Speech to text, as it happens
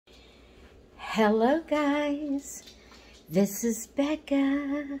Hello guys, this is Becca,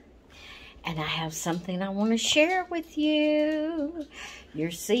 and I have something I want to share with you.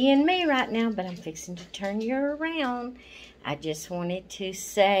 You're seeing me right now, but I'm fixing to turn you around. I just wanted to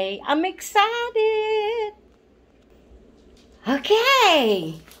say I'm excited.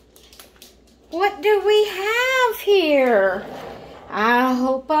 Okay, what do we have here? I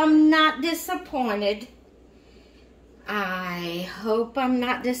hope I'm not disappointed. I hope I'm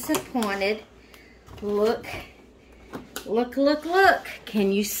not disappointed. Look, look, look, look.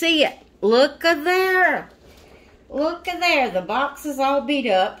 Can you see it? Look there. Look there. The box is all beat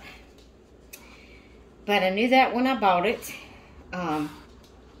up. But I knew that when I bought it. I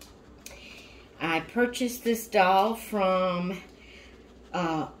purchased this doll from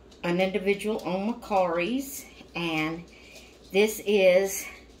an individual on Macari's. And this is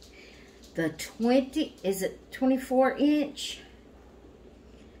the 24 inch?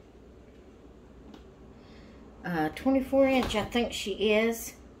 24 inch, I think she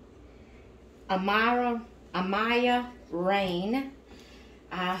is. Amaya Rain.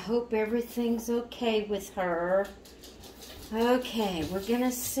 I hope everything's okay with her. Okay, we're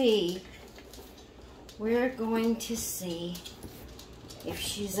gonna see. We're going to see if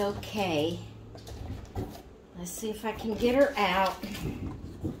she's okay. Let's see if I can get her out.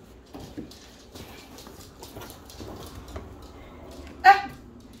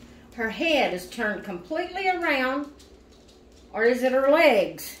 Her head is turned completely around. Or is it her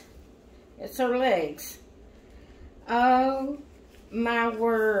legs? It's her legs. Oh my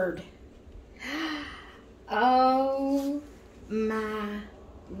word. Oh my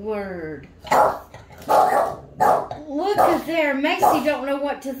word. Look at there. Macy don't know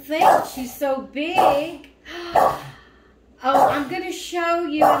what to think. She's so big. Oh, I'm going to show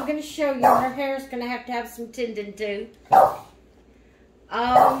you. Her hair's going to have some tending to.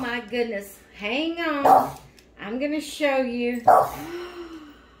 Oh my goodness. Hang on. I'm going to show you.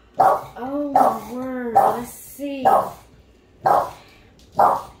 Oh my word. Let's see.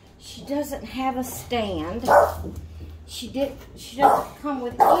 She doesn't have a stand. She doesn't come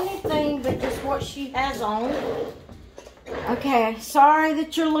with anything but just what she has on. Okay, sorry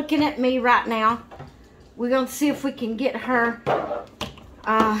that you're looking at me right now. We're going to see if we can get her.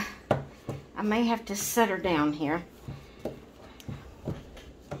 I may have to set her down here.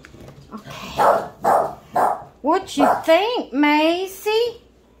 Okay. What you think, Macy?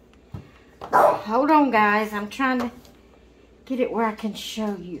 Hold on, guys. I'm trying to get it where I can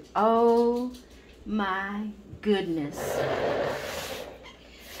show you. Oh, my goodness.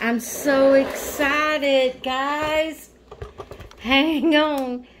 I'm so excited, guys. Hang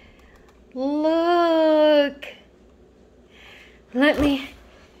on. Look. I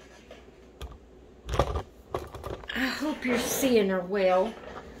hope you're seeing her well.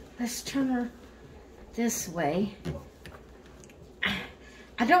 Let's turn her this way.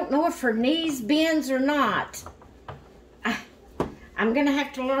 I don't know if her knees bends or not. I'm going to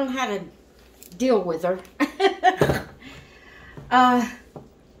have to learn how to deal with her.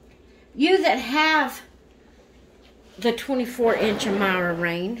 You that have the 24 inch Amaya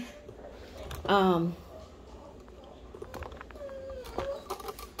Rain,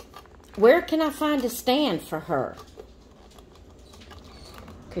 where can I find a stand for her?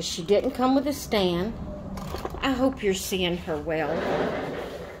 Because she didn't come with a stand. I hope you're seeing her well.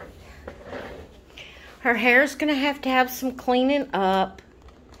 Her hair's going to have some cleaning up.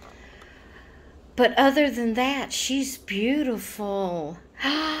 But other than that, she's beautiful.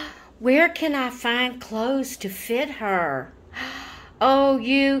 Where can I find clothes to fit her? Oh,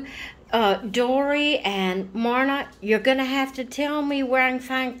 you, Dory and Marna, you're going to have to tell me where I can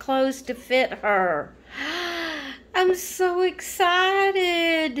find clothes to fit her. I'm so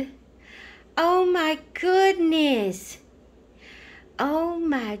excited. Oh my goodness. Oh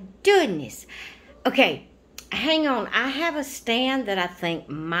my goodness. Okay, hang on. I have a stand that I think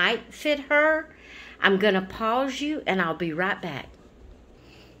might fit her. I'm going to pause you and I'll be right back.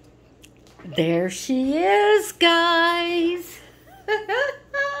 There she is, guys.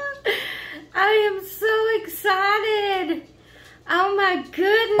 I am so excited. Oh my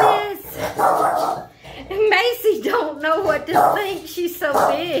goodness. Macy don't know what to think. She's so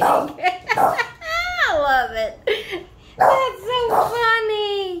big. I love it. That's so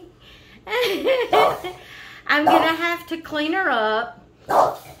funny. I'm going to have to clean her up.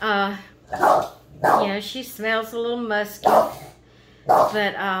 You know, she smells a little musky.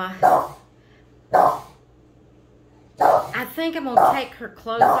 But, I think I'm going to take her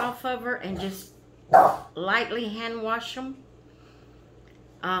clothes off of her and just lightly hand wash them.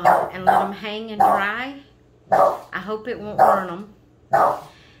 And let them hang and dry. I hope it won't burn them.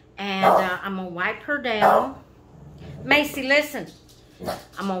 And I'm going to wipe her down. Macy, listen.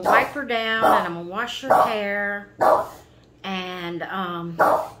 I'm going to wipe her down and I'm going to wash her hair. And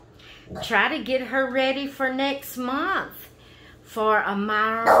try to get her ready for next month for a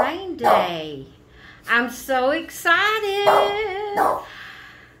Myra Rain Day. I'm so excited.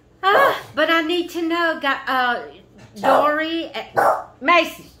 But I need to know, Dory,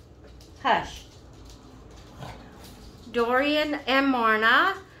 Macy, hush. Dory and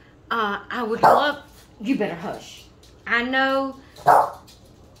Marna, I would love, you better hush. I know,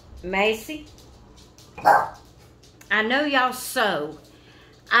 Macy, I know y'all sew.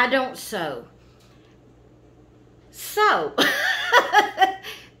 I don't sew. So,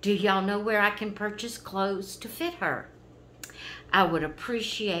 do y'all know where I can purchase clothes to fit her? I would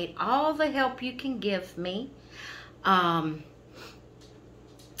appreciate all the help you can give me. I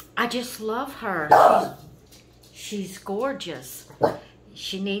just love her. She's gorgeous.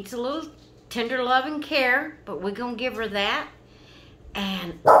 She needs a little tender love and care, but we're going to give her that.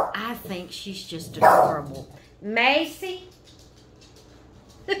 And I think she's just adorable. Macy?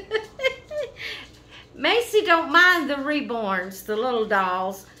 Macy don't mind the reborns, the little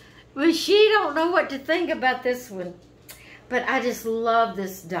dolls, but she don't know what to think about this one. But I just love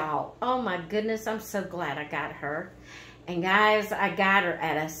this doll. Oh my goodness, I'm so glad I got her. And guys, I got her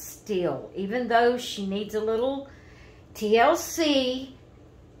at a steal. Even though she needs a little TLC,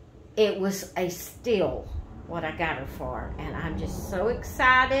 it was a steal what I got her for. And I'm just so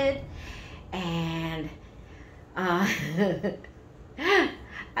excited. And I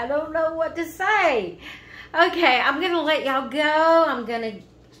don't know what to say. Okay, I'm going to let y'all go. I'm going to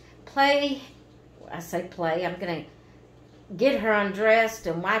play. I say play. I'm going to get her undressed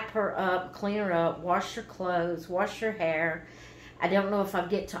and wipe her up, clean her up, wash her clothes, wash her hair. I don't know if I'll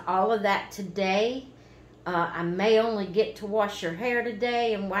get to all of that today. I may only get to wash her hair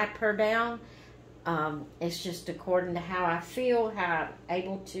today and wipe her down. It's just according to how I feel, how I'm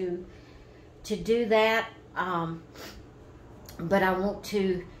able to do that. But I want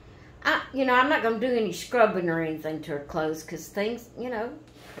to, I'm not going to do any scrubbing or anything to her clothes because things, you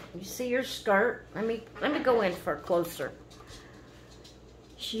see her skirt. Let me go in for closer.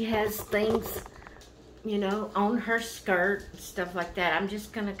 She has things, on her skirt and stuff like that. I'm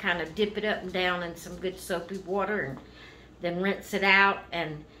just going to kind of dip it up and down in some good soapy water and then rinse it out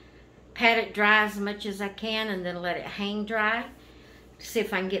and pat it dry as much as I can and then let it hang dry. See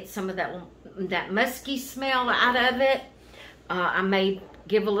if I can get some of that musky smell out of it. I may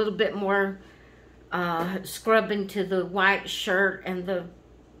give a little bit more scrubbing to the white shirt and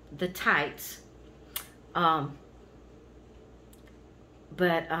the tights.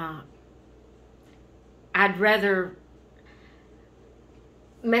 But I'd rather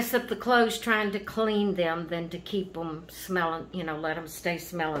mess up the clothes trying to clean them than to keep them smelling, let them stay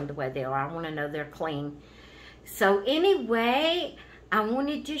smelling the way they are. I want to know they're clean. So anyway, I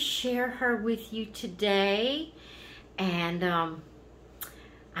wanted to share her with you today. And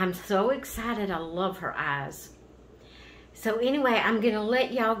I'm so excited. I love her eyes. So anyway, I'm going to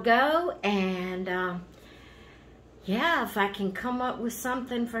let y'all go. And yeah, if I can come up with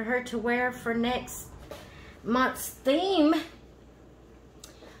something for her to wear for next month's theme,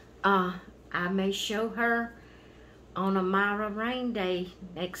 I may show her on a Myra Rain Day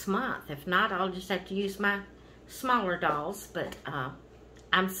next month. If not, I'll just have to use my smaller dolls. But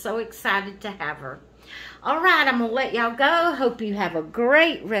I'm so excited to have her. All right, I'm going to let y'all go. Hope you have a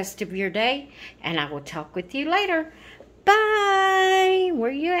great rest of your day. And I will talk with you later. Bye. Where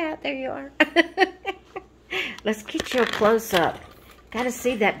you at? There you are. Let's get you a close-up. Got to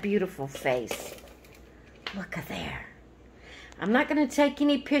see that beautiful face. Look at there. I'm not going to take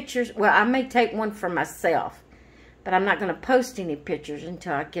any pictures. Well, I may take one for myself. But I'm not going to post any pictures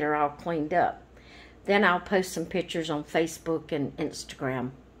until I get her all cleaned up. Then I'll post some pictures on Facebook and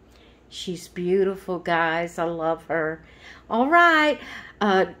Instagram. She's beautiful, guys. I love her. All right.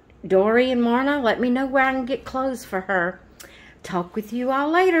 Dory and Marna, let me know where I can get clothes for her. Talk with you all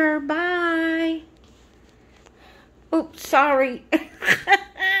later. Bye. Oops, sorry.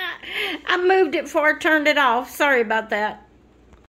 I moved it before I turned it off. Sorry about that.